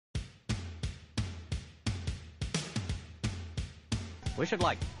We should,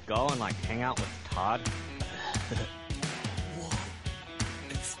 go and, hang out with Todd. Whoa.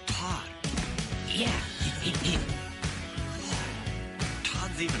 It's Todd. Yeah.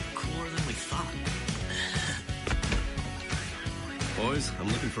 Todd's even cooler than we thought. Boys, I'm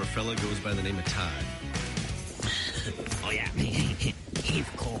looking for a fella who goes by the name of Todd. Oh, yeah. He's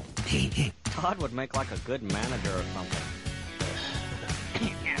cool. Todd would make, a good manager or something.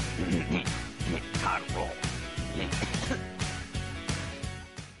 Todd roll.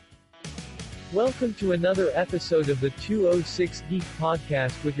 Welcome to another episode of the 206 Geek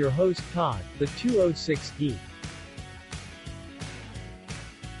Podcast with your host Todd, the 206 Geek.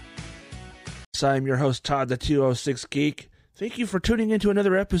 I'm your host Todd, the 206 Geek. Thank you for tuning into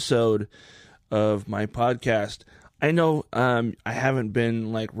another episode of my podcast. I know I haven't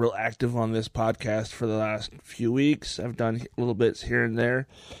been real active on this podcast for the last few weeks. I've done little bits here and there.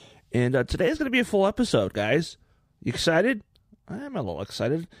 And today is going to be a full episode, guys. You excited? I'm a little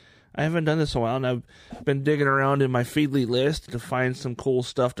excited. I haven't done this in a while, and I've been digging around in my Feedly list to find some cool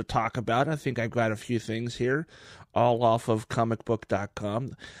stuff to talk about. I think I've got a few things here, all off of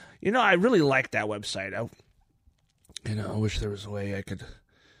comicbook.com. I really like that website. I wish there was a way I could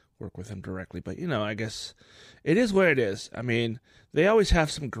work with them directly, but, I guess it is what it is. I mean, they always have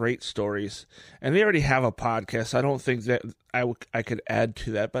some great stories, and they already have a podcast. I don't think that I could add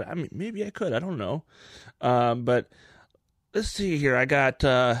to that, but, maybe I could. I don't know. But let's see here. I got...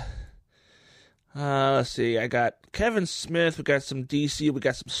 I got Kevin Smith, we got some DC, we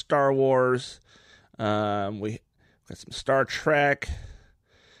got some Star Wars, we got some Star Trek,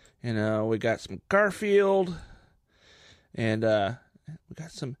 we got some Garfield, and we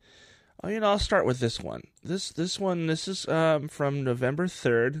got some, I'll start with this one. This is from November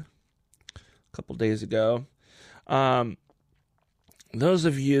 3rd, a couple days ago. Those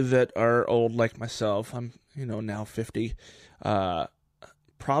of you that are old like myself, I'm, now 50,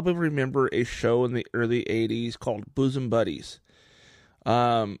 probably remember a show in the early 80s called Bosom Buddies.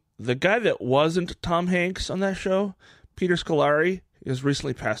 The guy that wasn't Tom Hanks on that show, Peter Scolari, has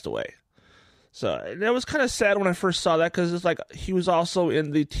recently passed away. So that was kind of sad when I first saw that, because it's he was also in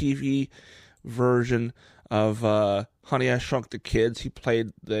the TV version of Honey, I Shrunk the Kids. He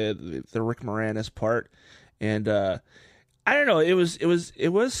played the Rick Moranis part, and I don't know. It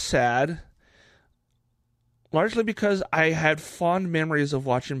was sad. Largely because I had fond memories of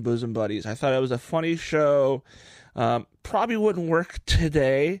watching Bosom Buddies. I thought it was a funny show. Probably wouldn't work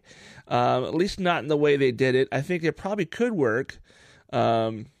today, at least not in the way they did it. I think it probably could work.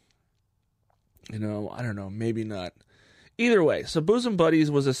 I don't know, maybe not. Either way, so Bosom Buddies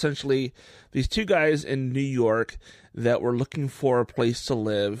was essentially these two guys in New York that were looking for a place to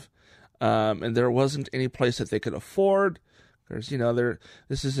live, and there wasn't any place that they could afford. Because,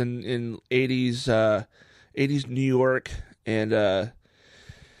 this is in 80s 80s New York, and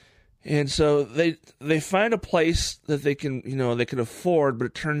so they find a place that they can they can afford, but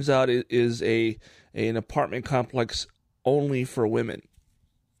it turns out it is an apartment complex only for women,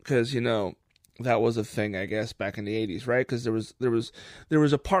 because that was a thing, I guess, back in the 80s, right? Because there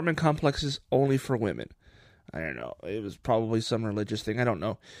was apartment complexes only for women. I don't know, it was probably some religious thing, I don't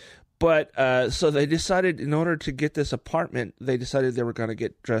know. But so they decided, in order to get this apartment, they decided they were going to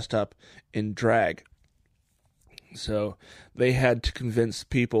get dressed up in drag. So they had to convince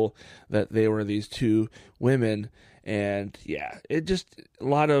people that they were these two women, and yeah, it just a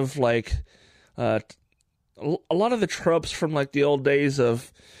lot of a lot of the tropes from the old days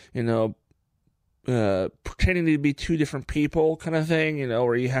of pretending to be two different people kind of thing,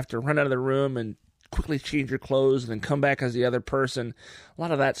 where you have to run out of the room and quickly change your clothes and then come back as the other person. A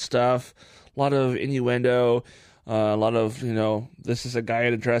lot of that stuff, a lot of innuendo. A lot of, this is a guy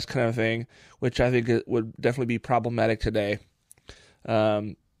in a dress kind of thing, which I think it would definitely be problematic today.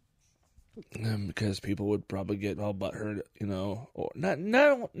 Because people would probably get all butthurt, or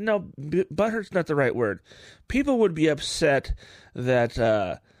no, butthurt's not the right word. People would be upset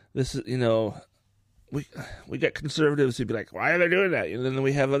that, this is, we get conservatives who'd be like, why are they doing that? And then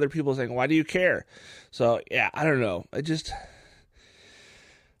we have other people saying, why do you care? So, yeah, I don't know.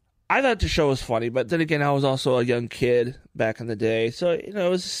 I thought the show was funny, but then again, I was also a young kid back in the day, so, it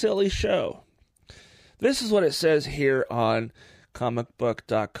was a silly show. This is what it says here on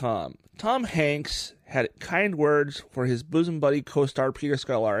comicbook.com. Tom Hanks had kind words for his bosom buddy co-star Peter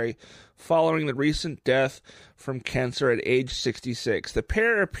Scolari following the recent death from cancer at age 66. The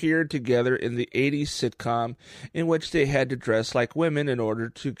pair appeared together in the 80s sitcom in which they had to dress like women in order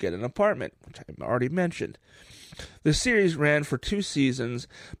to get an apartment, which I already mentioned. The series ran for 2 seasons,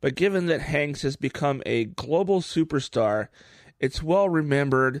 but given that Hanks has become a global superstar, it's well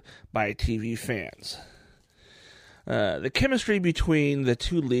remembered by TV fans. The chemistry between the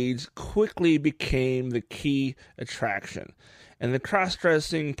two leads quickly became the key attraction, and the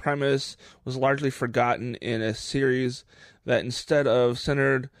cross-dressing premise was largely forgotten in a series that instead of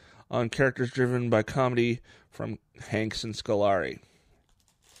centered on characters driven by comedy from Hanks and Scolari.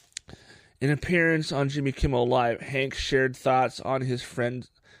 In an appearance on Jimmy Kimmel Live, Hanks shared thoughts on his friend's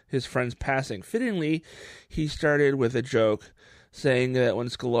passing. Fittingly, he started with a joke, saying that when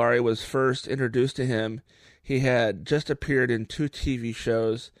Scolari was first introduced to him, he had just appeared in 2 TV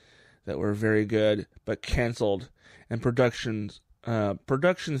shows that were very good, but canceled, and production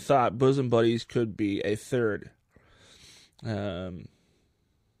thought Bosom Buddies could be a third. Let's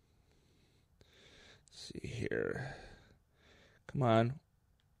see here. Come on.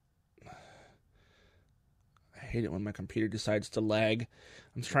 I hate it when my computer decides to lag.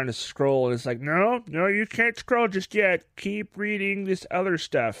 I'm trying to scroll, and it's like, no, you can't scroll just yet. Keep reading this other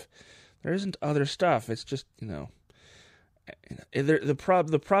stuff. There isn't other stuff. It's just, the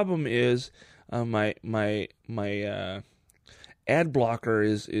problem is my ad blocker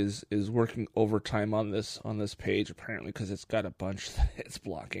is working overtime on this page apparently because it's got a bunch that it's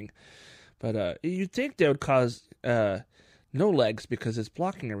blocking. But you'd think that would cause no legs because it's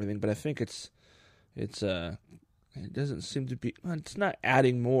blocking everything. But I think it doesn't seem to be. Well, it's not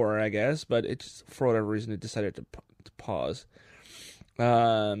adding more, I guess, but it's for whatever reason it decided to pause.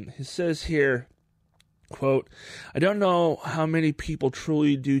 It says here, quote, "I don't know how many people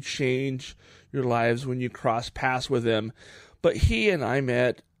truly do change your lives when you cross paths with them, but he and I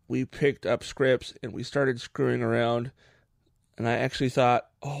met, we picked up scripts, and we started screwing around, and I actually thought,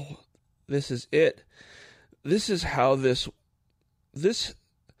 oh, this is it. This is how this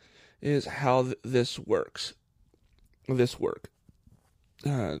works. This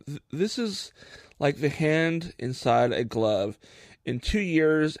is like the hand inside a glove. In 2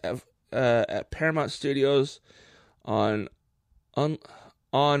 years at Paramount Studios on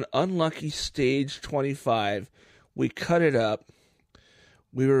Unlucky Stage 25, we cut it up.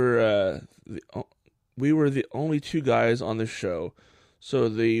 We were the only 2 guys on the show, so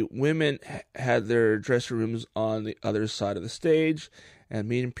the women had their dressing rooms on the other side of the stage, and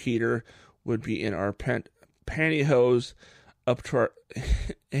me and Peter would be in our pantyhose up to our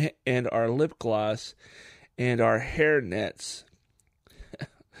and our lip gloss and our hair nets.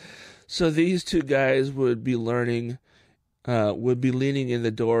 So these 2 guys would be leaning in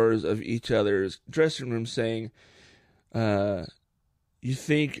the doors of each other's dressing room saying, you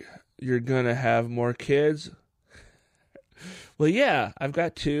think you're going to have more kids? Well, yeah, I've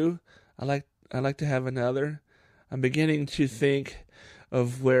got 2. I like to have another. I'm beginning to think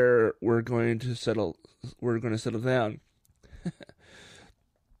of where we're going to settle down.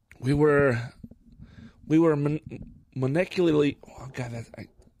 we were molecularly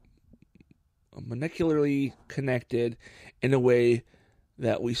connected in a way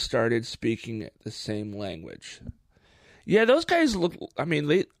that we started speaking the same language. Yeah, those guys look. I mean,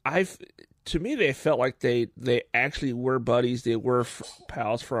 to me they felt like they actually were buddies. They were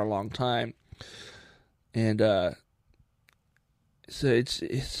pals for a long time, and so it's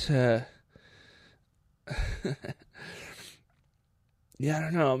yeah, I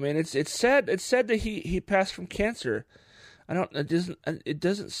don't know, man. It's sad. It's sad that he passed from cancer. It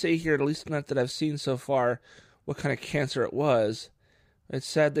doesn't say here, at least not that I've seen so far, what kind of cancer it was. It's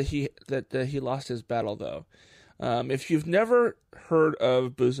sad that he lost his battle, though. If you've never heard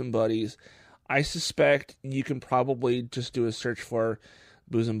of Bosom Buddies, I suspect you can probably just do a search for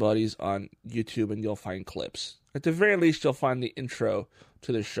Bosom Buddies on YouTube and you'll find clips. At the very least, you'll find the intro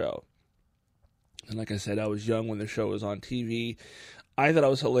to the show. And like I said, I was young when the show was on TV. I thought it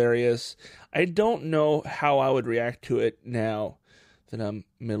was hilarious. I don't know how I would react to it now that I'm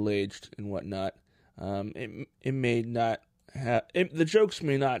middle-aged and whatnot. It may not have... the jokes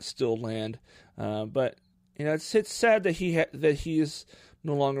may not still land, but it's sad that he is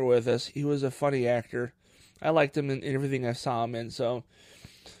no longer with us. He was a funny actor. I liked him in everything I saw him in, so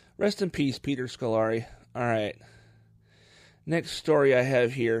rest in peace, Peter Scolari. All right. Next story I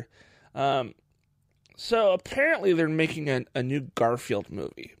have here. So apparently they're making a new Garfield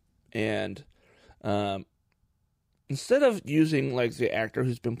movie, and instead of using like the actor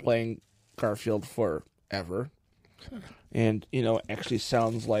who's been playing Garfield forever, and actually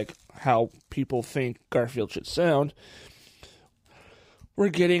sounds like how people think Garfield should sound, we're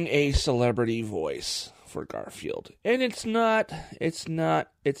getting a celebrity voice for Garfield, and it's not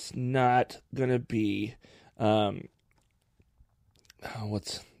gonna be damn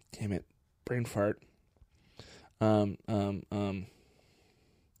it, brain fart.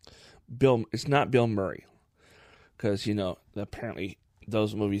 It's not Bill Murray, because apparently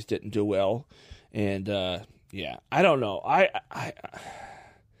those movies didn't do well, and Yeah, I don't know. I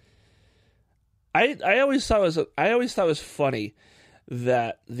always thought it was funny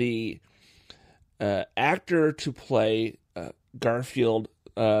that the actor to play Garfield,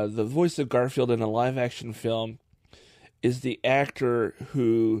 the voice of Garfield in a live action film, is the actor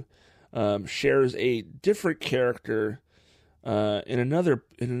who shares a different character in another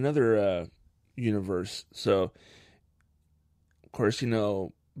universe. So, of course,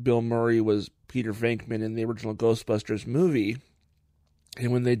 Bill Murray was Peter Venkman in the original Ghostbusters movie.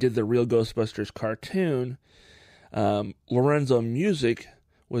 And when they did the real Ghostbusters cartoon, Lorenzo Music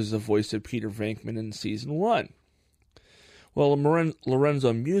was the voice of Peter Venkman in season 1. Well,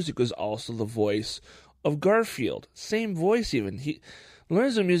 Lorenzo Music was also the voice of Garfield. Same voice even.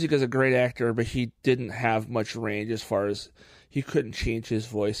 Lorenzo Music is a great actor, but he didn't have much range as far as he couldn't change his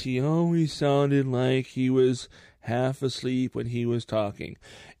voice. He always sounded like he was half asleep when he was talking.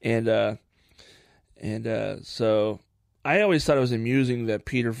 And so I always thought it was amusing that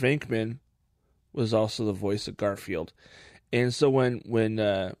Peter Venkman was also the voice of Garfield. And so when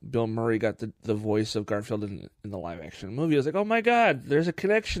Bill Murray got the voice of Garfield in the live action movie, I was like, oh my God, there's a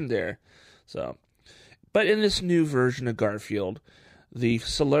connection there. So, but in this new version of Garfield, the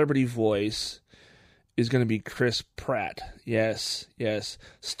celebrity voice is going to be Chris Pratt. Yes.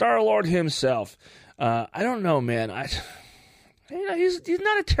 Star-Lord himself. I don't know, man. He's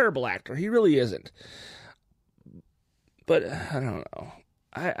not a terrible actor. He really isn't. But I don't know.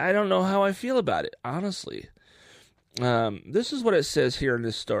 I don't know how I feel about it, honestly. This is what it says here in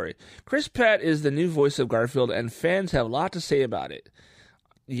this story. Chris Pratt is the new voice of Garfield, and fans have a lot to say about it.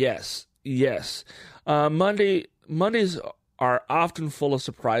 Yes. Mondays are often full of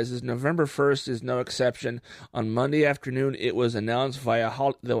surprises. November 1st is no exception. On Monday afternoon, it was announced via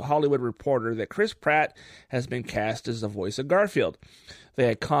The Hollywood Reporter that Chris Pratt has been cast as the voice of Garfield,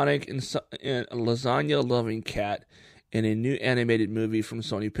 the iconic and lasagna-loving cat, in a new animated movie from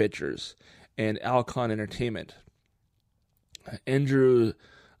Sony Pictures and Alcon Entertainment. Andrew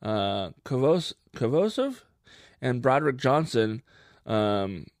Kovosov and Broderick Johnson.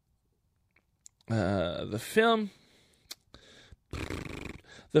 The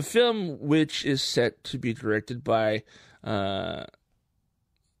film, which is set to be directed by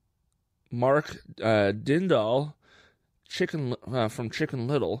Mark Dindal from Chicken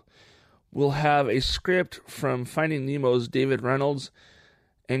Little, will have a script from Finding Nemo's David Reynolds,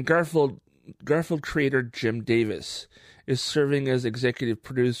 and Garfield creator Jim Davis is serving as executive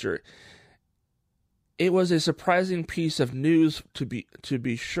producer. It was a surprising piece of news to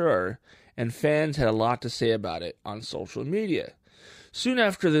be sure, and fans had a lot to say about it on social media. Soon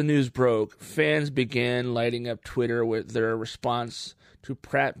after the news broke, fans began lighting up Twitter with their response to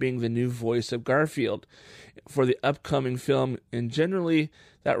Pratt being the new voice of Garfield for the upcoming film, and generally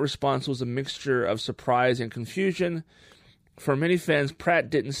that response was a mixture of surprise and confusion. For many fans, Pratt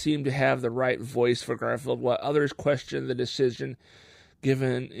didn't seem to have the right voice for Garfield, while others questioned the decision,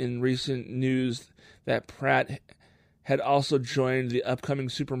 given in recent news that Pratt had also joined the upcoming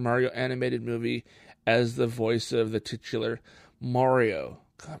Super Mario animated movie as the voice of the titular Mario.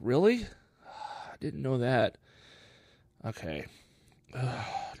 God, really? I didn't know that. Okay.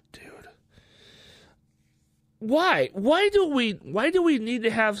 Dude. Why? Why do we need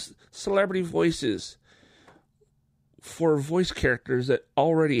to have celebrity voices for voice characters that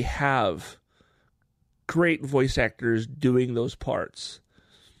already have great voice actors doing those parts?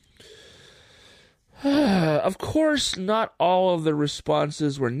 Of course, not all of the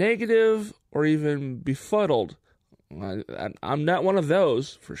responses were negative or even befuddled. I'm not one of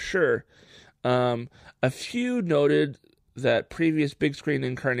those, for sure. A few noted that previous big screen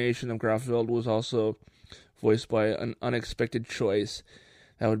incarnation of Garfield was also voiced by an unexpected choice.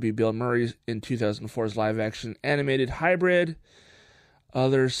 That would be Bill Murray in 2004's live-action animated hybrid.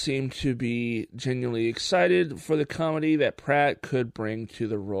 Others seem to be genuinely excited for the comedy that Pratt could bring to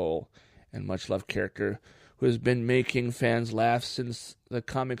the role, and much-loved character who has been making fans laugh since the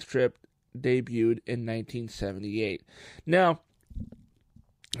comic strip debuted in 1978. Now,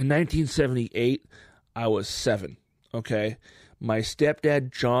 in 1978, I was 7, okay? My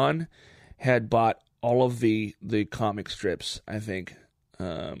stepdad, John, had bought all of the comic strips, I think,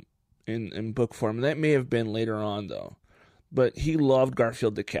 in book form. That may have been later on, though. But he loved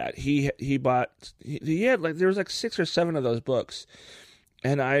Garfield the Cat. He had, there was 6 or 7 of those books.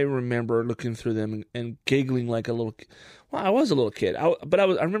 And I remember looking through them and giggling like a little. Well, I was a little kid, I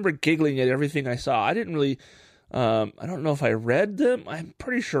remember giggling at everything I saw. I didn't really. I don't know if I read them. I'm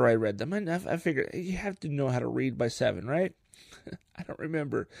pretty sure I read them. I figured you have to know how to read by 7, right? I don't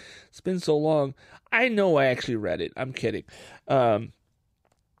remember. It's been so long. I know I actually read it. I'm kidding. But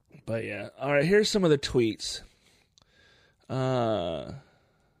But yeah. All right, here's some of the tweets. All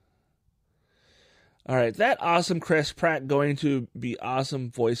right, that awesome Chris Pratt going to be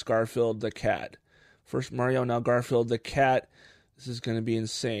awesome voice Garfield the cat. First Mario, now Garfield the cat. This is going to be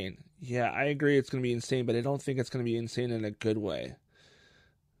insane. Yeah, I agree it's going to be insane, but I don't think it's going to be insane in a good way.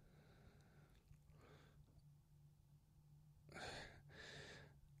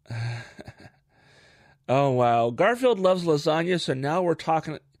 Oh, wow. Garfield loves lasagna, so now we're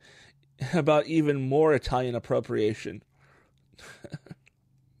talking about even more Italian appropriation.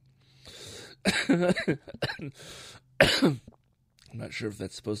 I'm not sure if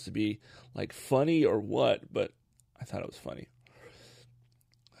that's supposed to be like funny or what, but I thought it was funny.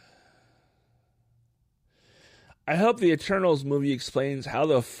 I hope the Eternals movie explains how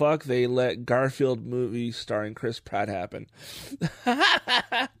the fuck they let Garfield movie starring Chris Pratt happen.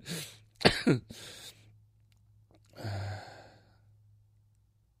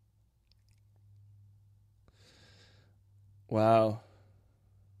 Wow.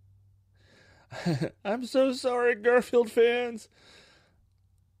 I'm so sorry, Garfield fans.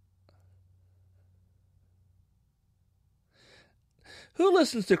 Who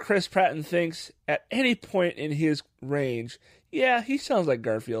listens to Chris Pratt and thinks, at any point in his range, yeah, he sounds like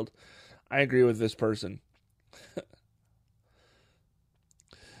Garfield? I agree with this person.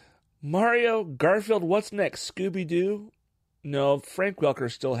 Mario, Garfield, what's next? Scooby-Doo? No, Frank Welker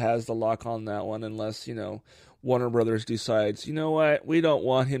still has the lock on that one, unless, Warner Brothers decides, you know what, we don't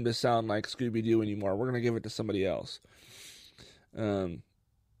want him to sound like Scooby-Doo anymore. We're going to give it to somebody else.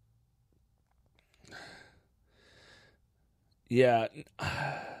 Yeah.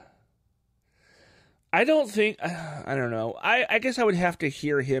 I don't think, I don't know. I guess I would have to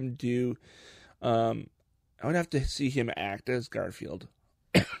hear him do, I would have to see him act as Garfield.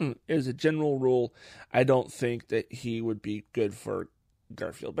 As a general rule, I don't think that he would be good for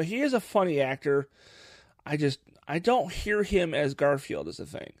Garfield. But he is a funny actor. I don't hear him as Garfield as a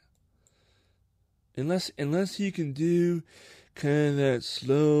thing. Unless he can do kind of that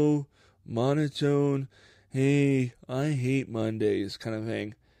slow, monotone, hey, I hate Mondays kind of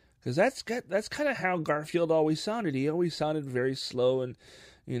thing. Because that's kind of how Garfield always sounded. He always sounded very slow and,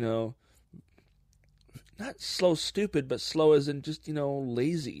 not slow stupid, but slow as in just,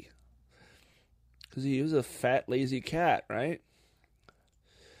 lazy. Because he was a fat, lazy cat, right?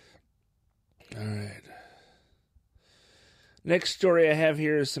 All right. Next story I have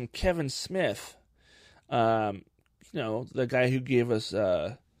here is some Kevin Smith. The guy who gave us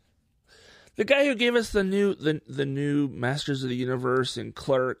the new Masters of the Universe and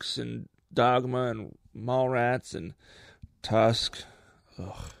Clerks and Dogma and Mallrats and Tusk.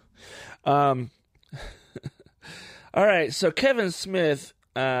 Ugh. All right, so Kevin Smith's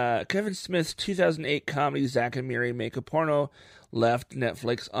 2008 comedy Zack and Miri Make a Porno left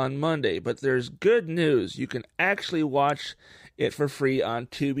Netflix on Monday, but there's good news. You can actually watch it for free on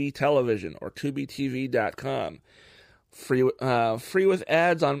Tubi Television or TubiTV.com. Free with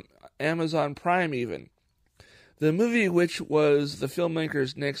ads on Amazon Prime even. The movie, which was the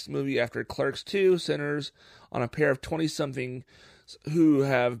filmmaker's next movie after Clerks 2, centers on a pair of 20-somethings who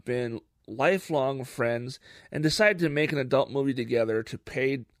have been lifelong friends and decide to make an adult movie together to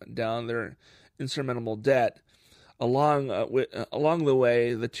pay down their insurmountable debt. Along the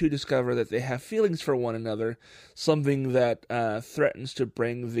way, the two discover that they have feelings for one another, something that threatens to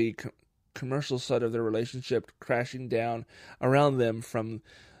bring the commercial side of their relationship crashing down around them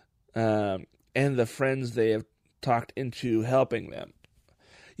and the friends they have talked into helping them.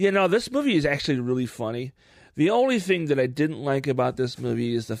 This movie is actually really funny. The only thing that I didn't like about this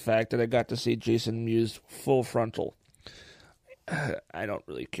movie is the fact that I got to see Jason Mewes full frontal. I don't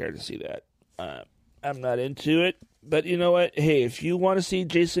really care to see that. I'm not into it. But you know what? Hey, if you want to see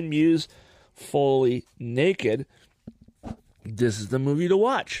Jason Mewes fully naked, this is the movie to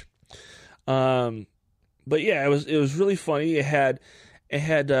watch. But yeah, it was really funny.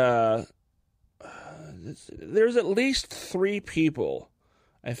 There's at least 3 people,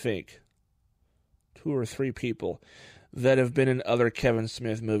 I think. 2 or 3 people that have been in other Kevin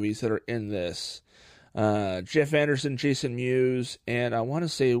Smith movies that are in this. Jeff Anderson, Jason Mewes, and I want to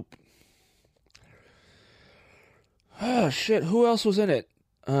say, oh shit, who else was in it?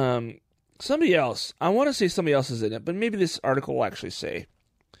 Somebody else. I want to say somebody else is in it, but maybe this article will actually say.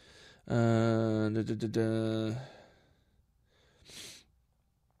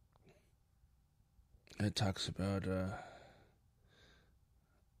 It talks about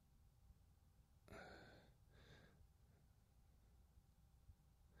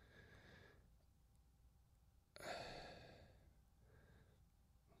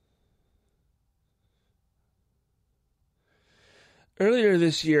Earlier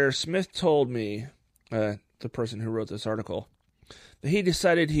this year, Smith told me, the person who wrote this article, that he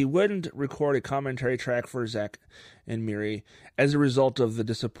decided he wouldn't record a commentary track for Zack and Miri as a result of the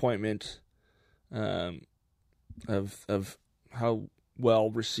disappointment of how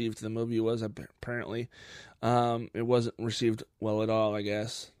well received the movie was. Apparently, it wasn't received well at all, I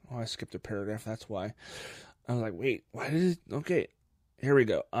guess. Oh, I skipped a paragraph. That's why. I was like, wait, why did it? Okay, here we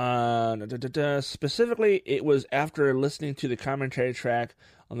go. Specifically, it was after listening to the commentary track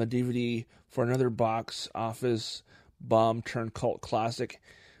on the DVD for another box office bomb turned cult classic.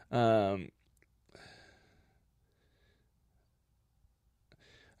 Harry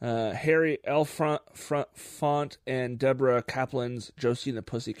Elfont and Deborah Kaplan's Josie and the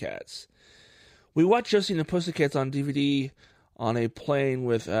Pussycats. We watched Josie and the Pussycats on DVD on a plane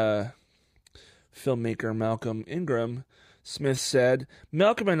with filmmaker Malcolm Ingram. Smith said,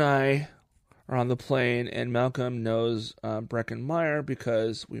 Malcolm and I are on the plane, and Malcolm knows Breckin Meyer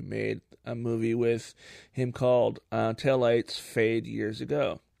because we made a movie with him called Taillights Fade years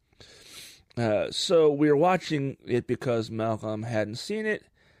ago. So we were watching it because Malcolm hadn't seen it,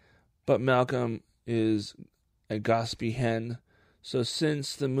 but Malcolm is a gossipy hen. So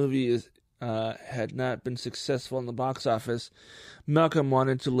since the movie had not been successful in the box office, Malcolm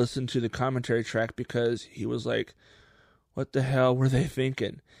wanted to listen to the commentary track because he was like, what the hell were they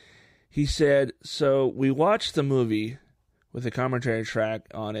thinking? He said, so we watched the movie with the commentary track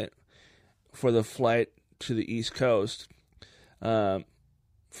on it for the flight to the East Coast,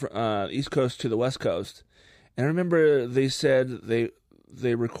 East Coast to the West Coast. And I remember they said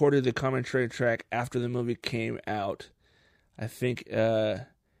they recorded the commentary track after the movie came out. I think it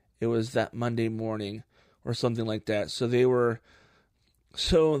was that Monday morning or something like that. So they were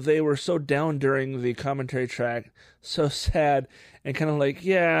so down during the commentary track, so sad, and kind of like,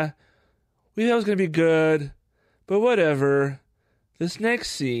 yeah, we thought it was going to be good, but whatever. This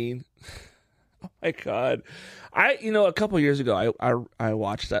next scene, oh my God. A couple years ago, I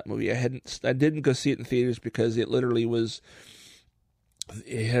watched that movie. I didn't go see it in theaters because it literally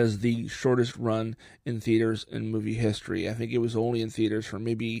it has the shortest run in theaters in movie history. I think it was only in theaters for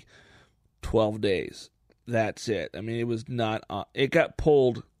maybe 12 days. That's it. I mean, it was not. It got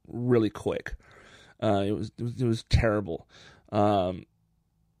pulled really quick. It was terrible.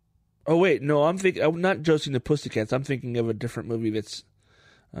 Oh wait, no, I'm not Josie and the Pussycats. I'm thinking of a different movie.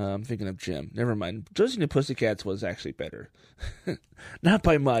 I'm thinking of Jim. Never mind. Josie and the Pussycats was actually better, not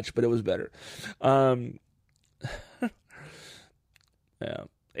by much, but it was better. Yeah.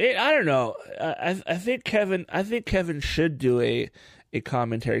 I don't know. I think Kevin should do a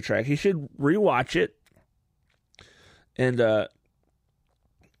commentary track. He should rewatch it and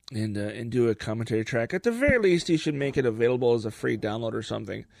do a commentary track. At the very least, he should make it available as a free download or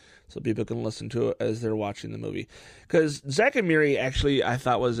something, so people can listen to it as they're watching the movie. Because Zack and Miri, actually, I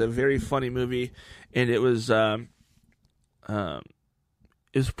thought was a very funny movie, and it was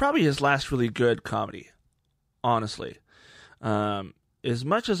probably his last really good comedy, honestly. As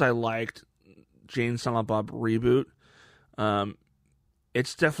much as I liked Jane Silent Bob Reboot,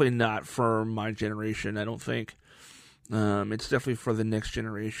 it's definitely not for my generation, I don't think. It's definitely for the next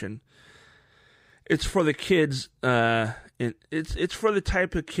generation. It's for the kids, it's for the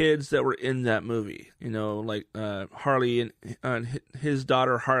type of kids that were in that movie, like Harley and his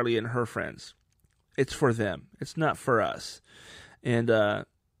daughter Harley and her friends. It's for them. It's not for us. And and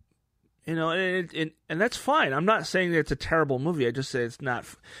that's fine. I'm not saying that it's a terrible movie. I just say it's not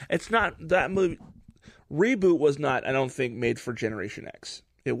that movie. Reboot was not, I don't think, made for Generation X.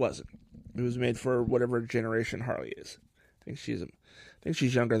 It wasn't. It was made for whatever generation Harley is. I think she's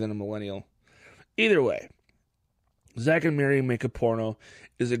younger than a millennial. Either way, Zack and Miri Make a Porno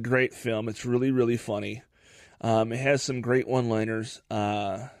is a great film. It's really, really funny. It has some great one-liners,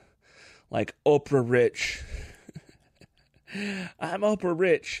 like Oprah Rich. I'm Oprah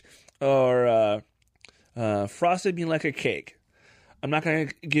Rich. Or frosted me like a cake. I'm not going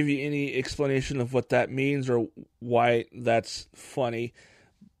to give you any explanation of what that means or why that's funny,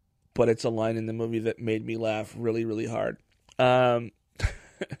 but it's a line in the movie that made me laugh really, really hard.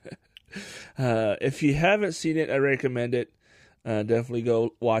 If you haven't seen it, I recommend it. Definitely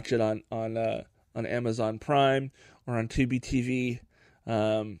go watch it on Amazon Prime or on Tubi TV.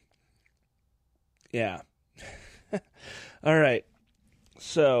 Yeah. All right.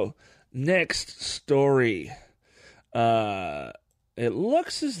 So, next story. It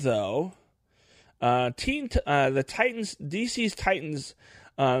looks as though the Titans, DC's Titans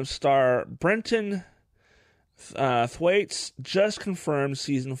star Brenton Thwaites just confirmed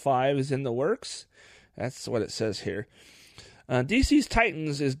season 5 is in the works. That's what it says here. DC's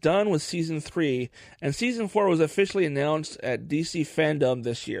Titans is done with Season 3, and Season 4 was officially announced at DC Fandom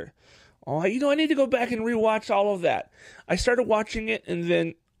this year. Oh, I need to go back and rewatch all of that. I started watching it, and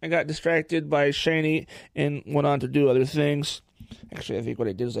then I got distracted by Shani and went on to do other things. Actually, I think what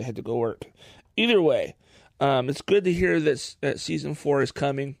I did is I had to go work. Either way, it's good to hear that Season 4 is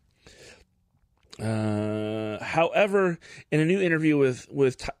coming. However, in a new interview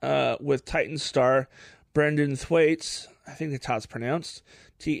with Titans star Brendan Thwaites, I think that's how it's pronounced,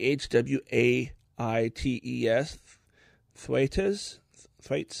 Thwaites,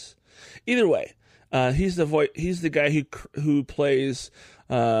 Thwaites. Either way, he's the guy who plays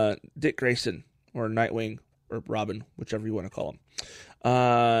Dick Grayson or Nightwing or Robin, whichever you want to call him.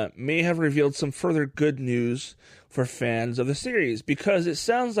 May have revealed some further good news for fans of the series, because it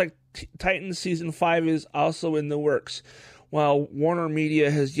sounds like Titans Season 5 is also in the works. While Warner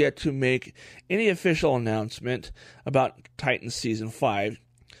Media has yet to make any official announcement about Titans Season 5,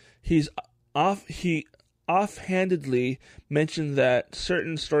 he offhandedly mentioned that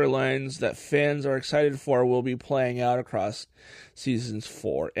certain storylines that fans are excited for will be playing out across Seasons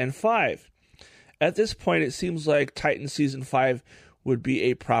 4 and 5. At this point, it seems like Titans Season 5 would be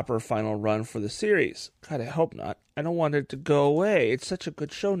a proper final run for the series. God, I hope not. I don't want it to go away. It's such a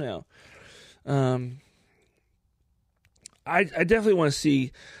good show now. I definitely want to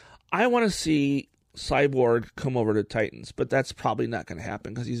see... I want to see Cyborg come over to Titans, but that's probably not going to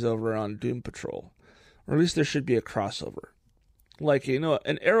happen because he's over on Doom Patrol. Or at least there should be a crossover. Like, an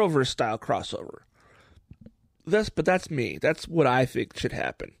Arrowverse-style crossover. But that's me. That's what I think should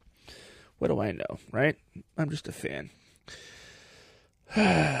happen. What do I know, right? I'm just a fan.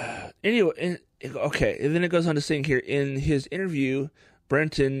 Anyway, okay, and then it goes on to saying here, in his interview,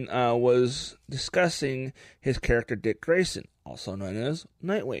 Brenton was discussing his character Dick Grayson, also known as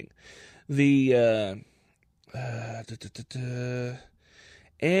Nightwing.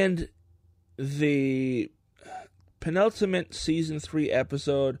 And the penultimate Season 3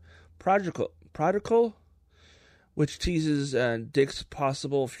 episode, Prodigal, which teases Dick's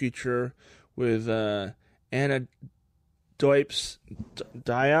possible future with Anna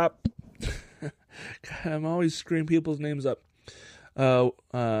Diop. God, I'm always screwing people's names up.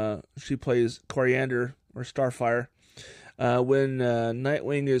 She plays Coriander or Starfire. When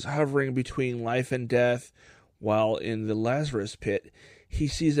Nightwing is hovering between life and death while in the Lazarus pit, he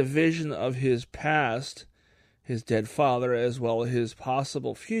sees a vision of his past, his dead father, as well as his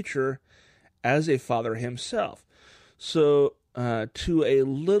possible future as a father himself. So, to a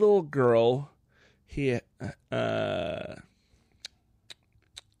little girl, he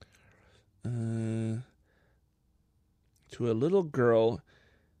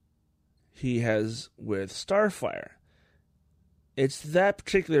has with Starfire. It's that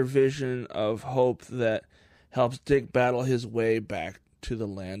particular vision of hope that helps Dick battle his way back to the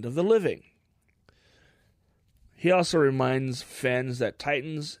land of the living. He also reminds fans that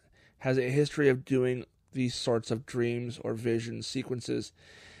Titans has a history of doing these sorts of dreams or vision sequences,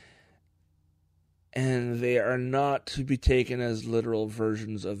 and they are not to be taken as literal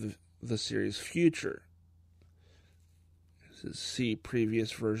versions of the series' future. See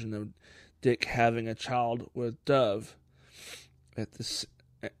previous version of Dick having a child with Dove.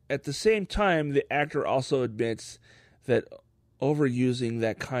 At the same time, the actor also admits that overusing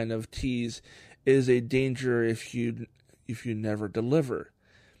that kind of tease is a danger if you never deliver.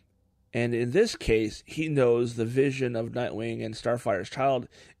 And in this case, he knows the vision of Nightwing and Starfire's child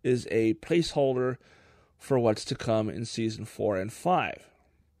is a placeholder for what's to come in Season 4 and 5.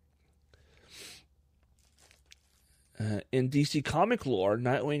 In DC comic lore,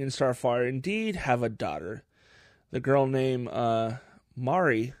 Nightwing and Starfire indeed have a daughter, the girl named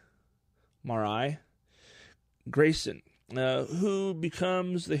Mari Grayson, who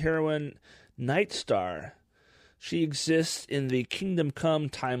becomes the heroine Nightstar. She exists in the Kingdom Come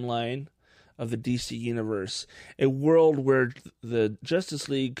timeline of the DC universe, a world where the Justice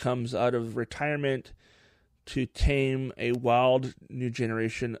League comes out of retirement to tame a wild new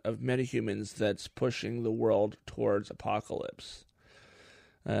generation of metahumans that's pushing the world towards apocalypse.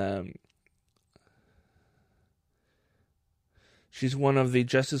 She's one of the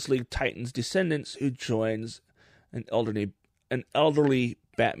Justice League Titans descendants who joins an elderly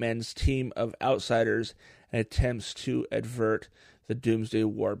Batman's team of outsiders and attempts to avert the Doomsday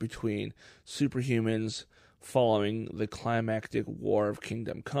War between superhumans following the climactic War of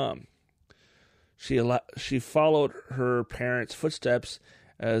Kingdom Come. She followed her parents' footsteps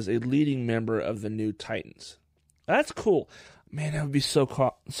as a leading member of the new Titans. That's cool. Man, that would be so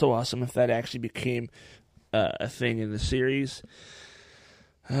awesome if that actually became a thing in the series.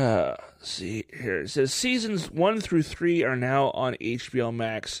 See here. It says seasons 1 through 3 are now on HBO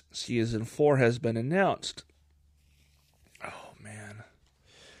Max. Season 4 has been announced. Oh, man.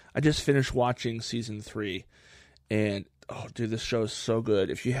 I just finished watching season 3. And, oh, dude, this show is so good.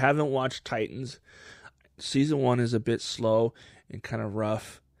 If you haven't watched Titans, season 1 is a bit slow and kind of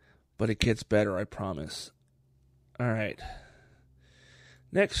rough, but it gets better, I promise. All right.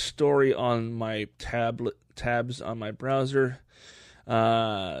 Next story on my tabs on my browser.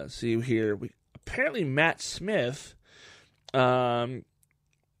 See here. Apparently Matt Smith was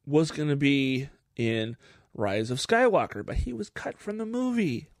going to be in Rise of Skywalker, but he was cut from the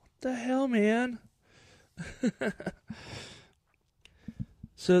movie. What the hell, man?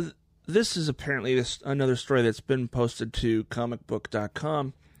 So this is apparently another story that's been posted to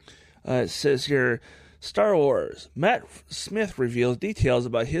comicbook.com. It says here, Star Wars. Matt Smith reveals details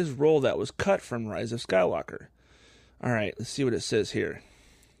about his role that was cut from Rise of Skywalker. All right, let's see what it says here.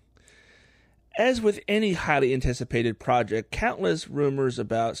 As with any highly anticipated project, countless rumors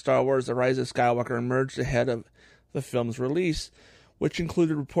about Star Wars The Rise of Skywalker emerged ahead of the film's release, which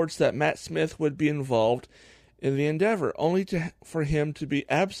included reports that Matt Smith would be involved in the endeavor, only for him to be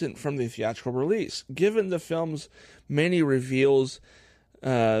absent from the theatrical release. Given the film's many reveals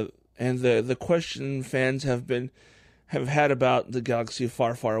and the question fans have had about the galaxy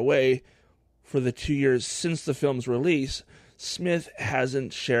far, far away for the 2 years since the film's release, Smith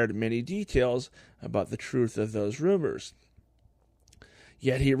hasn't shared many details about the truth of those rumors.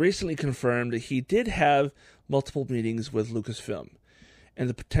 Yet he recently confirmed that he did have multiple meetings with Lucasfilm, and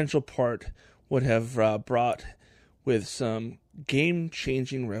the potential part would have brought with some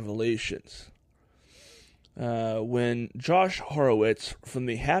game-changing revelations. When Josh Horowitz from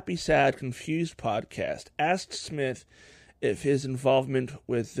the Happy, Sad, Confused podcast asked Smith if his involvement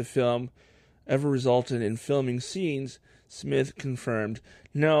with the film ever resulted in filming scenes, Smith confirmed,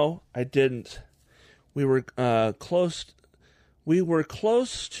 "No, I didn't. We were close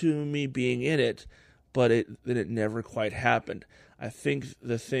to me being in it, but it never quite happened. I think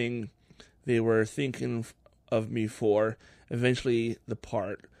the thing they were thinking of me for, eventually the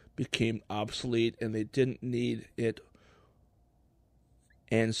part became obsolete and they didn't need it,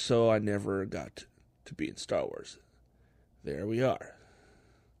 and so I never got to be in Star Wars." There we are.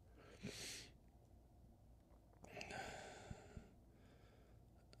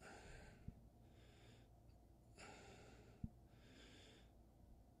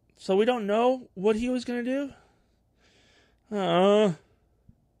 So we don't know what he was going to do? All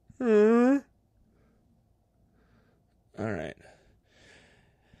right.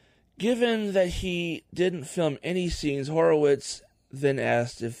 Given that he didn't film any scenes, Horowitz then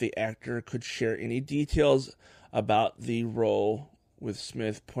asked if the actor could share any details about the role, with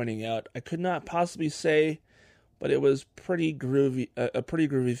Smith pointing out, "I could not possibly say, but it was pretty groovy, a pretty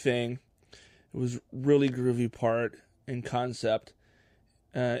groovy thing. It was really groovy part and concept.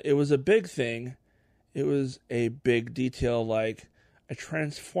 It was a big thing. It was a big detail, like a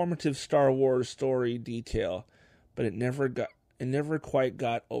transformative Star Wars story detail, but it never quite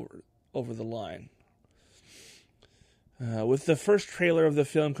got over the line." With the first trailer of the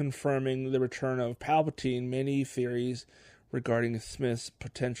film confirming the return of Palpatine, many theories regarding Smith's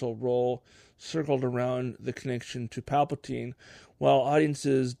potential role circled around the connection to Palpatine. While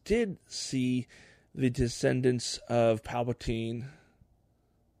audiences did see the descendants of Palpatine,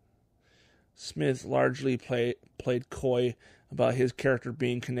 Smith largely played coy about his character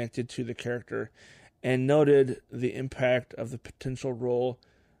being connected to the character, and noted the impact of the potential role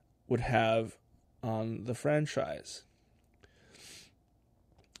would have on the franchise.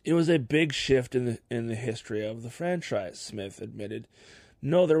 "It was a big shift in the history of the franchise," Smith admitted.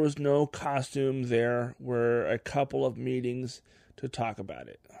 "No, there was no costume. There were a couple of meetings to talk about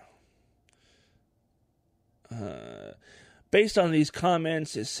it." Based on these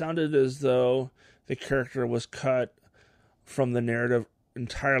comments, it sounded as though the character was cut from the narrative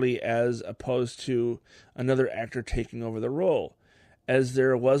entirely, as opposed to another actor taking over the role, as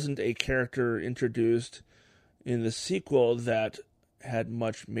there wasn't a character introduced in the sequel that had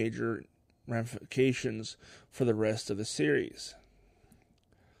much major ramifications for the rest of the series.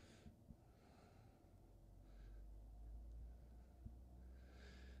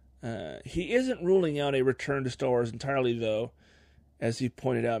 He isn't ruling out a return to Star Wars entirely, though. As he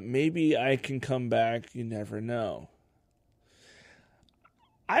pointed out, "Maybe I can come back, you never know."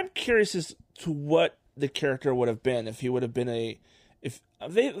 I'm curious as to what the character would have been if he would have been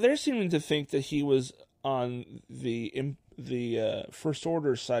they're seeming to think that he was on the First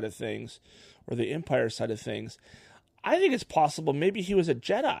Order side of things, or the Empire side of things. I think it's possible maybe he was a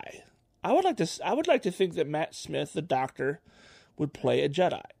Jedi. I would like to think that Matt Smith, the Doctor, would play a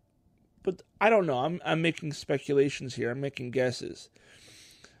Jedi. But I don't know. I'm making speculations here. I'm making guesses.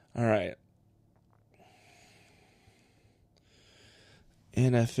 All right.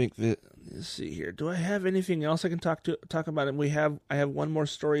 And I think that, let's see here. Do I have anything else I can talk about? And I have one more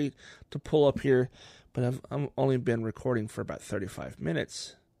story to pull up here, but I've only been recording for about 35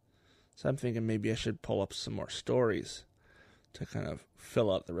 minutes. So I'm thinking maybe I should pull up some more stories to kind of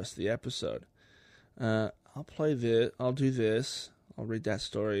fill out the rest of the episode. I'll play this. I'll do this. I'll read that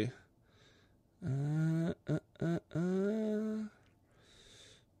story.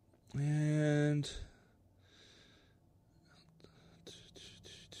 And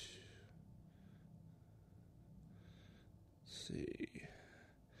see.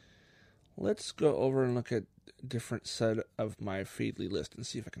 Let's go over and look at a different set of my Feedly list and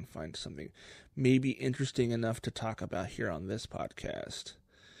see if I can find something maybe interesting enough to talk about here on this podcast.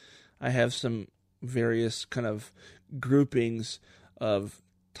 I have some various kind of groupings of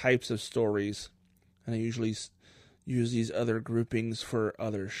types of stories, and I usually use these other groupings for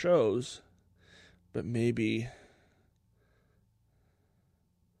other shows, but maybe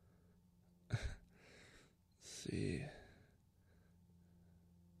let's see.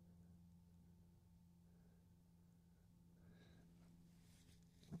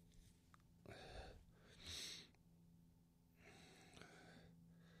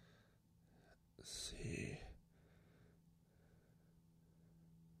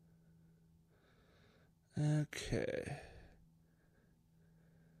 Okay.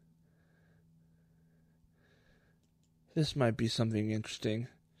 This might be something interesting.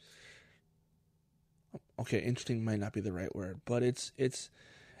 Okay, interesting might not be the right word, but it's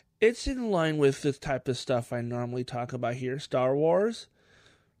in line with the type of stuff I normally talk about here, Star Wars.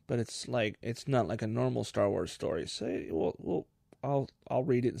 But it's not like a normal Star Wars story. So I'll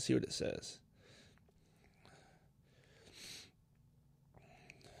read it and see what it says.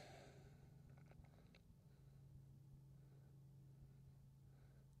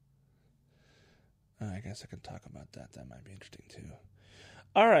 I guess I can talk about that. That might be interesting too.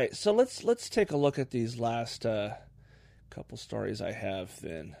 All right, so let's take a look at these last couple stories I have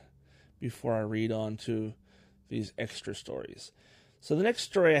then before I read on to these extra stories. So the next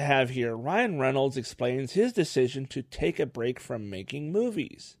story I have here, Ryan Reynolds explains his decision to take a break from making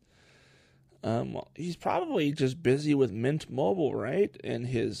movies. Well, he's probably just busy with Mint Mobile, right? And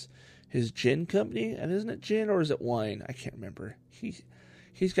his gin company, and isn't it gin or is it wine? I can't remember.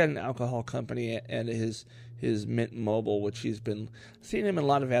 He's got an alcohol company and his Mint Mobile, which he's been seeing him in a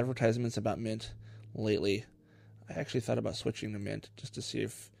lot of advertisements about Mint lately. I actually thought about switching to Mint just to see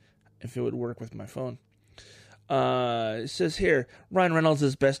if it would work with my phone. It says here, Ryan Reynolds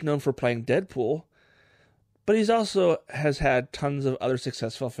is best known for playing Deadpool, but he's also has had tons of other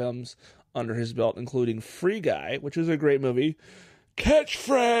successful films under his belt, including Free Guy, which is a great movie.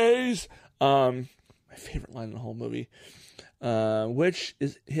 Catchphrase! My favorite line in the whole movie. Which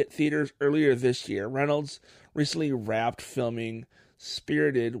hit theaters earlier this year. Reynolds recently wrapped filming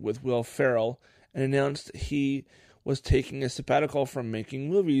Spirited with Will Ferrell and announced he was taking a sabbatical from making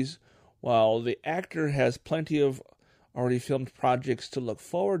movies, while the actor has plenty of already filmed projects to look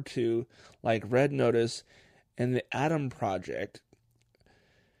forward to, like Red Notice and The Atom Project.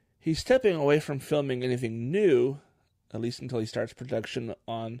 He's stepping away from filming anything new, at least until he starts production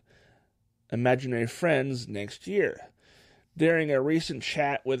on Imaginary Friends next year. During a recent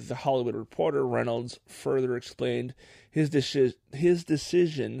chat with The Hollywood Reporter, Reynolds further explained his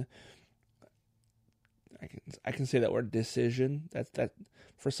decision. I can say that word, decision. That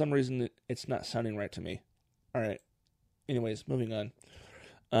for some reason it's not sounding right to me. All right. Anyways, moving on.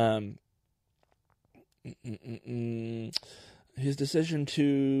 His decision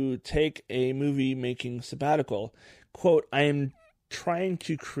to take a movie-making sabbatical. Quote, I am trying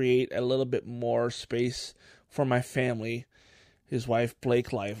to create a little bit more space for my family, his wife,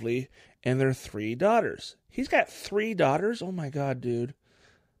 Blake Lively, and their 3 daughters. He's got 3 daughters? Oh my God, dude.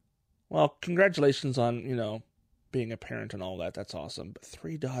 Well, congratulations on, being a parent and all that. That's awesome. But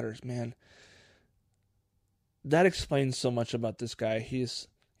 3 daughters, man. That explains so much about this guy. He's,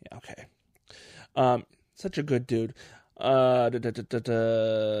 yeah, okay. Such a good dude. For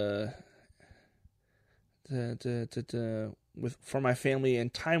my family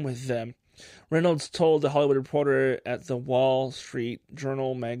and time with them. Reynolds told The Hollywood Reporter at the Wall Street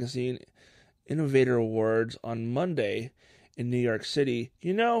Journal Magazine Innovator Awards on Monday in New York City,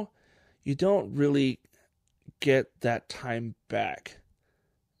 you don't really get that time back.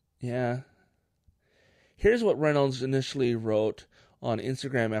 Yeah. Here's what Reynolds initially wrote on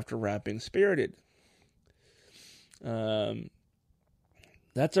Instagram after wrapping Spirited. That's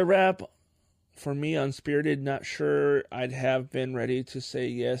a wrap for me, Unspirited, not sure I'd have been ready to say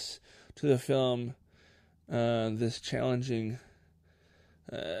yes to the film this challenging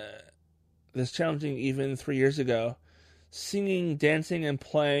even 3 years ago. Singing, dancing, and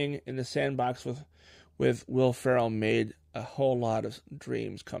playing in the sandbox with Will Ferrell made a whole lot of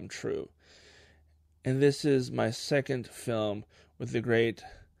dreams come true. And this is my second film with the great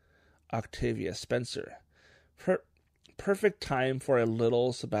Octavia Spencer. Perfect time for a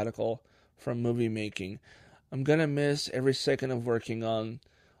little sabbatical from movie making. I'm gonna miss every second of working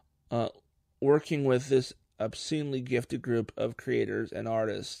with this obscenely gifted group of creators and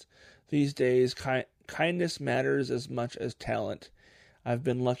artists. These days, kindness matters as much as talent. I've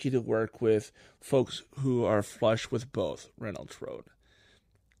been lucky to work with folks who are flush with both, Reynolds wrote.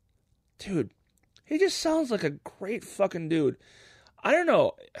 Dude, he just sounds like a great fucking dude. I don't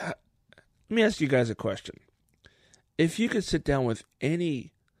know. Let me ask you guys a question. If you could sit down with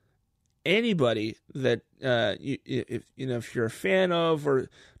anybody that if you're a fan of, or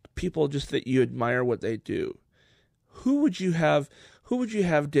people just that you admire what they do, who would you have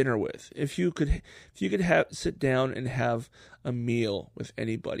dinner with? If you could sit down and have a meal with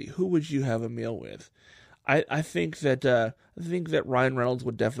anybody, who would you have a meal with? I think that Ryan Reynolds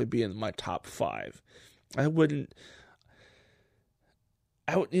would definitely be in my top 5. I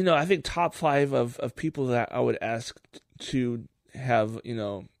think top 5 of people that I would ask to have,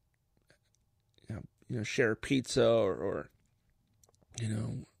 share pizza or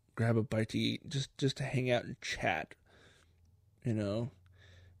grab a bite to eat, just to hang out and chat,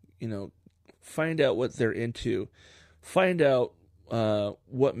 find out what they're into, find out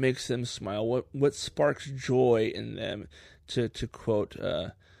what makes them smile, what sparks joy in them, to quote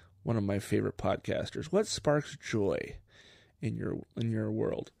one of my favorite podcasters. What sparks joy in your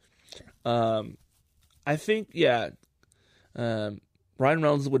world? I think, Ryan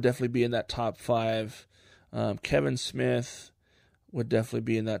Reynolds would definitely be in that top 5. Kevin Smith would definitely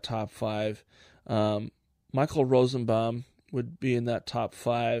be in that top 5. Michael Rosenbaum would be in that top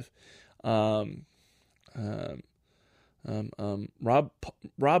 5.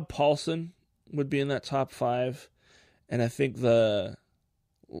 Rob Paulson would be in that top 5. And I think the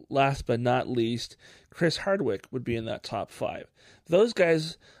last but not least, Chris Hardwick would be in that top 5. Those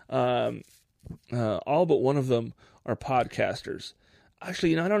guys, all but one of them are podcasters.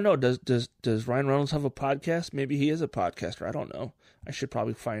 Actually, I don't know. Does Ryan Reynolds have a podcast? Maybe he is a podcaster. I don't know. I should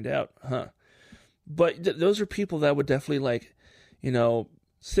probably find out, huh? But those are people that would definitely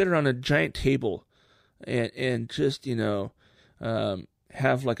sit around a giant table and just have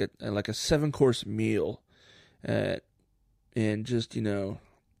like a 7-course meal, and just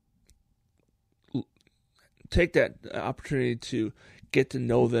take that opportunity to get to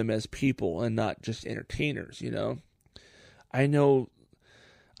know them as people and not just entertainers. I know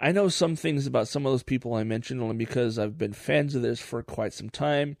some things about some of those people I mentioned only because I've been fans of this for quite some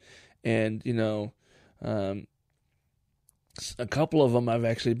time, and a couple of them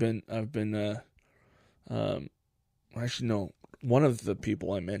one of the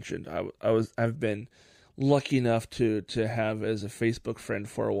people I mentioned I've been lucky enough to have as a Facebook friend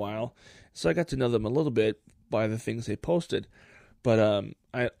for a while, so I got to know them a little bit by the things they posted. But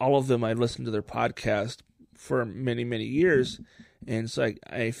all of them, I listened to their podcast for many, many years, and so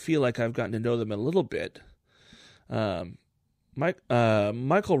I feel like I've gotten to know them a little bit. Michael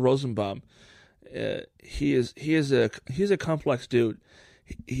Rosenbaum, he's a complex dude.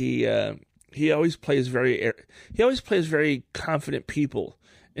 He always plays very confident people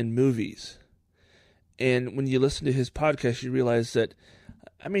in movies, and when you listen to his podcast, you realize that,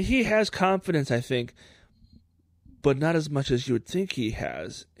 he has confidence, I think, but not as much as you would think he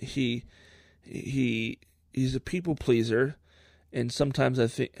has. He's a people pleaser, and sometimes I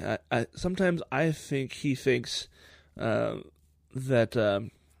think he thinks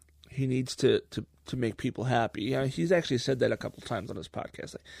that he needs to make people happy. He's actually said that a couple times on his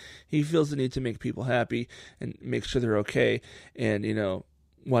podcast. He feels the need to make people happy and make sure they're okay, and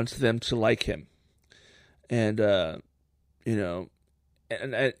wants them to like him, and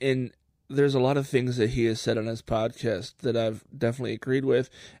and there's a lot of things that he has said on his podcast that I've definitely agreed with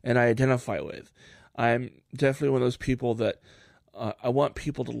and I identify with. I'm definitely one of those people that I want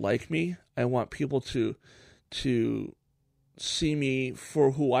people to like me. I want people to see me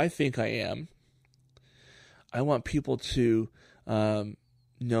for who I think I am. I want people to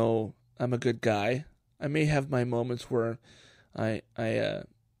know I'm a good guy. I may have my moments where I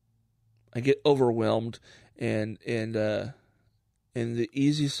get overwhelmed, and the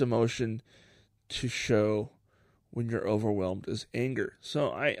easiest emotion to show when you're overwhelmed is anger.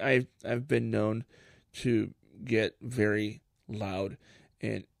 So I've been known to get very loud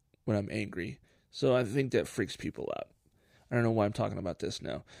and when I'm angry. So I think that freaks people out. I don't know why I'm talking about this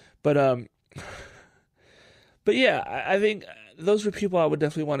now. But yeah, I think those are people I would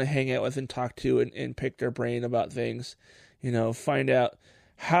definitely want to hang out with and talk to and pick their brain about things. Find out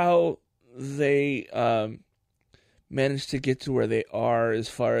how they managed to get to where they are as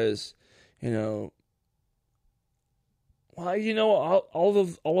far as, all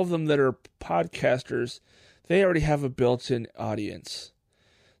of them that are podcasters, they already have a built-in audience.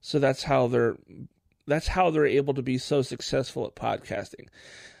 So that's how they're able to be so successful at podcasting.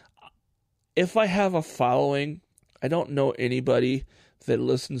 If I have a following, I don't know anybody that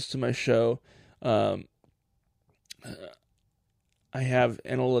listens to my show. I have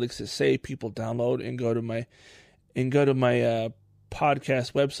analytics that say people download and go to my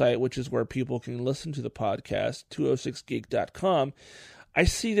podcast website, which is where people can listen to the podcast, 206geek.com. I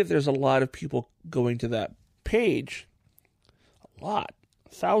see that there's a lot of people going to that page. A lot.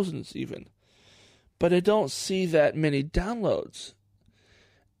 Thousands even. But I don't see that many downloads.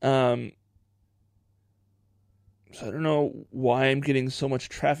 So I don't know why I'm getting so much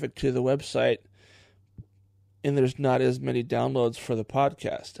traffic to the website and there's not as many downloads for the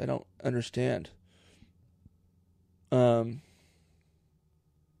podcast. I don't understand.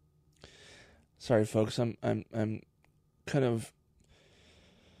 Sorry, folks. I'm kind of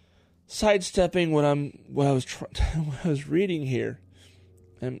sidestepping what I was reading here.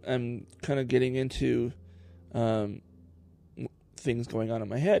 I'm kind of getting into things going on in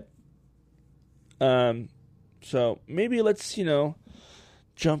my head. So maybe let's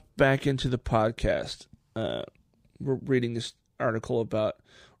jump back into the podcast. We're reading this article about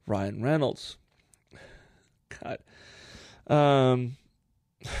Ryan Reynolds. God.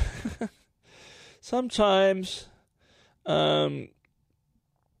 Sometimes, oh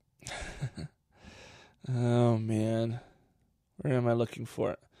man, where am I looking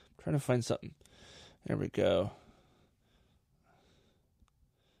for it? I'm trying to find something. There we go.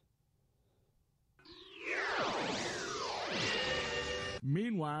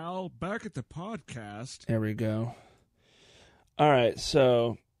 Meanwhile, back at the podcast. There we go. All right,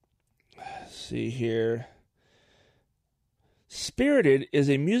 so let's see here. Spirited is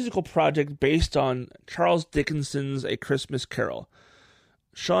a musical project based on Charles Dickens's A Christmas Carol.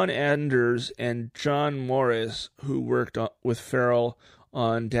 Sean Anders and John Morris, who worked with Farrell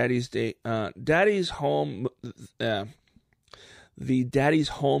on the Daddy's Home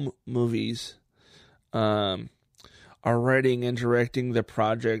movies, are writing and directing the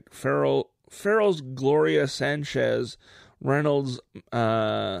project. Farrell's Gloria Sanchez, Reynolds'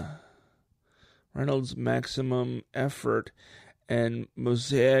 Maximum Effort, and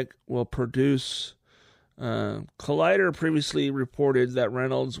Mosaic will produce. Collider previously reported that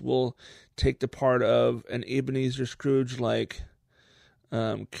Reynolds will take the part of an Ebenezer Scrooge-like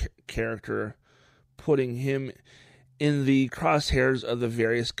character, putting him in the crosshairs of the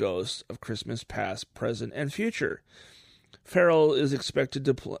various ghosts of Christmas past, present, and future. Farrell is expected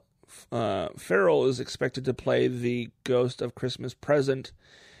to play the ghost of Christmas present,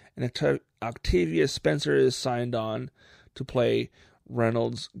 and Octavia Spencer is signed on to play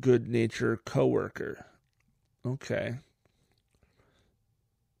Reynolds' good-natured co-worker. Okay.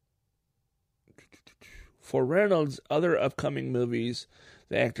 For Reynolds' other upcoming movies,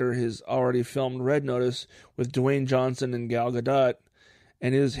 the actor has already filmed Red Notice with Dwayne Johnson and Gal Gadot,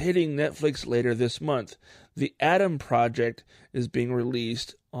 and is hitting Netflix later this month. The Adam Project is being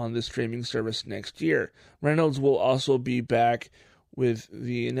released on the streaming service next year. Reynolds will also be back with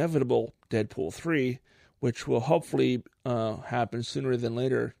the inevitable Deadpool 3, which will hopefully happen sooner than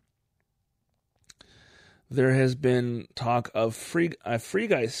later. There has been talk of a Free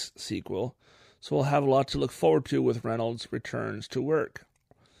Guy sequel, so we'll have a lot to look forward to with Reynolds' returns to work.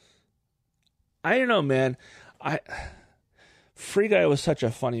 I don't know, man. Free Guy was such a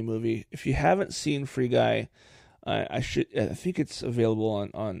funny movie. If you haven't seen Free Guy, I think it's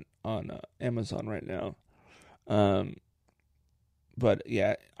available on Amazon right now. But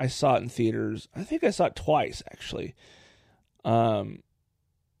yeah, I saw it in theaters. I think I saw it twice, actually.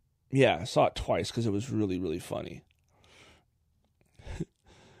 Yeah, I saw it twice because it was really, really funny.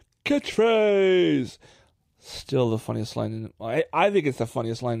 Catchphrase! Still the funniest line I think it's the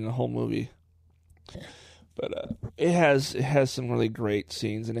funniest line in the whole movie. But it has some really great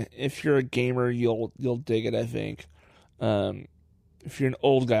scenes, and if you're a gamer, you'll dig it, I think. If you're an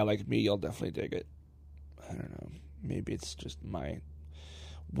old guy like me, you'll definitely dig it. I don't know. Maybe it's just my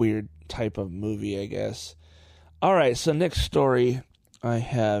weird type of movie, I guess. All right, so next story I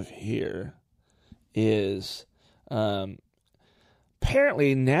have here is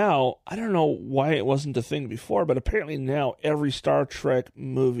apparently now, I don't know why it wasn't a thing before, but apparently now every Star Trek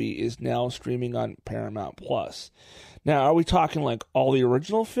movie is now streaming on Paramount Plus. Now, are we talking like all the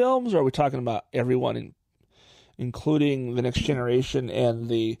original films, or are we talking about everyone, including The Next Generation and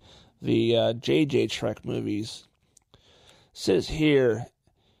the JJ Trek movies? It says here,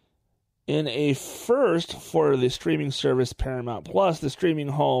 in a first for the streaming service Paramount Plus, the streaming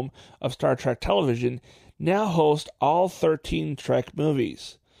home of Star Trek television now hosts all 13 Trek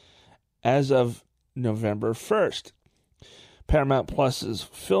movies as of November 1st. Paramount Plus's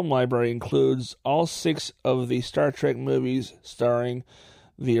film library includes all 6 of the Star Trek movies starring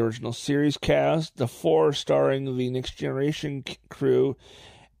the original series cast, the 4 starring the Next Generation crew,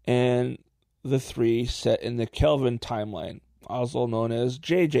 and the 3 set in the Kelvin timeline, also known as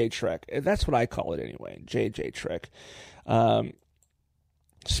JJ Trek. That's what I call it anyway, JJ Trek.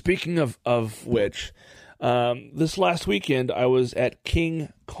 Speaking of which, this last weekend I was at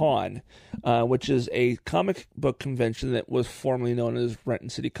King Con, which is a comic book convention that was formerly known as Renton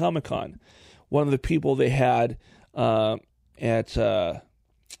City Comic Con. One of the people they had at the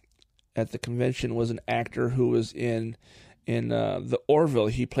convention was an actor who was in the Orville.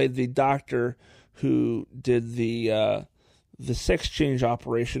 He played the doctor who did the sex change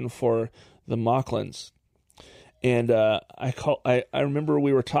operation for the Mocklins. And I remember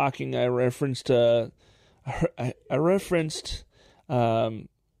we were talking. I referenced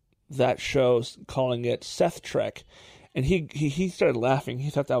that show, calling it Seth Trek, and he started laughing. He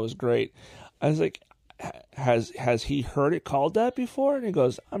thought that was great. I was like, has he heard it called that before? And he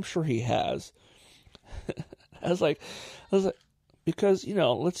goes, I'm sure he has. I was like, because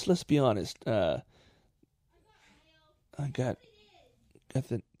let's be honest. I got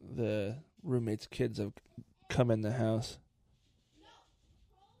the roommate's kids have come in the house.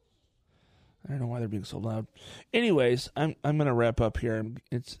 I don't know why they're being so loud. Anyways, I'm gonna wrap up here.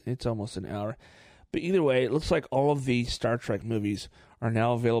 It's almost an hour, but either way, it looks like all of the Star Trek movies are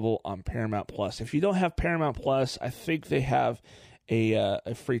now available on Paramount Plus. If you don't have Paramount Plus, I think they have a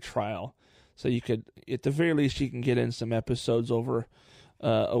free trial, so you could, at the very least, you can get in some episodes over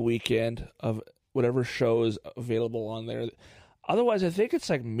a weekend of whatever show is available on there. Otherwise, I think it's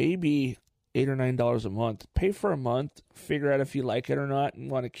like maybe $8 or $9 a month. Pay for a month, figure out if you like it or not,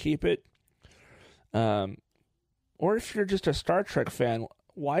 and want to keep it. Or if you're just a Star Trek fan,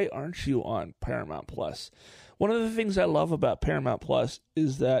 why aren't you on Paramount Plus? One of the things I love about Paramount Plus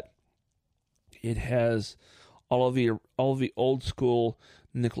is that it has all of the old school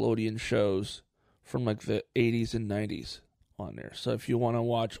Nickelodeon shows from like the 80s and 90s on there. So if you want to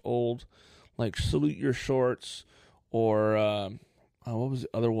watch old, like Salute Your Shorts, or what was the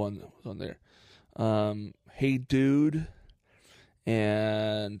other one that was on there? Hey Dude,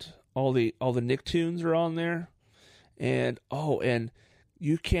 and all the Nicktoons are on there. And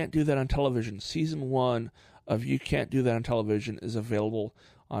You Can't Do That on Television. Season 1 of You Can't Do That on Television is available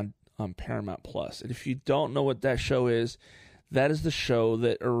on Paramount Plus. And if you don't know what that show is, that is the show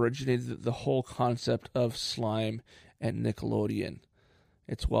that originated the whole concept of slime at Nickelodeon.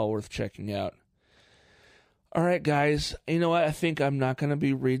 It's well worth checking out. All right, guys. You know what? I think I'm not going to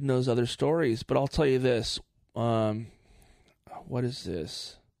be reading those other stories, but I'll tell you this. What is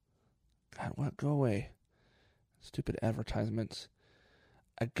this? God, what? Go away. Stupid advertisements.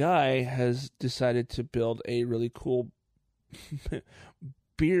 A guy has decided to build a really cool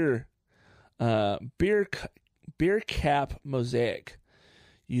beer cap mosaic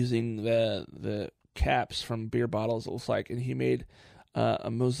using the caps from beer bottles, it looks like, and he made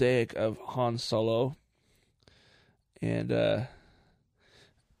a mosaic of Han Solo. And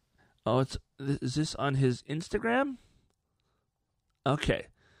is this on his Instagram? Okay,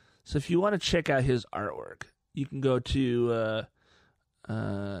 so if you want to check out his artwork, you can go to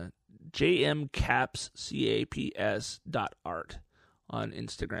jmcaps.art on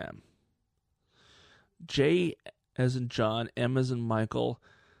Instagram. J as in John, M as in Michael,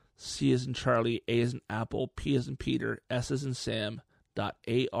 C as in Charlie, A as in Apple, P as in Peter, S as in Sam,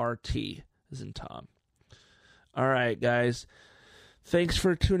 .art as in Tom. All right, guys. Thanks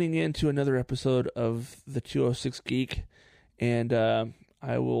for tuning in to another episode of the 206 Geek, and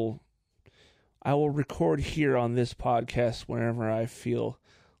I will record here on this podcast whenever I feel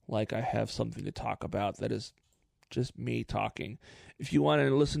like I have something to talk about that is just me talking. If you want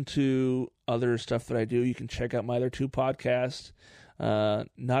to listen to other stuff that I do, you can check out my other 2 podcasts,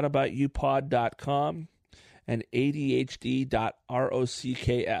 notaboutyoupod.com and adhd.rocks,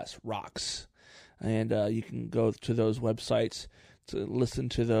 rocks. And you can go to those websites to listen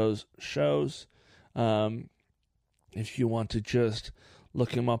to those shows. If you want to just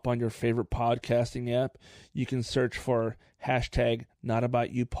look him up on your favorite podcasting app. You can search for hashtag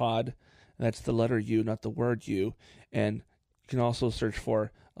NotAboutYouPod. That's the letter U, not the word you. And you can also search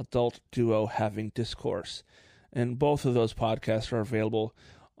for Adult Duo Having Discourse. And both of those podcasts are available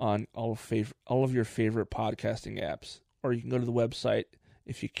on all of your favorite podcasting apps. Or you can go to the website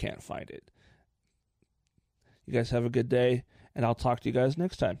if you can't find it. You guys have a good day, and I'll talk to you guys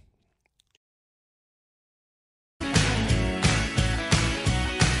next time.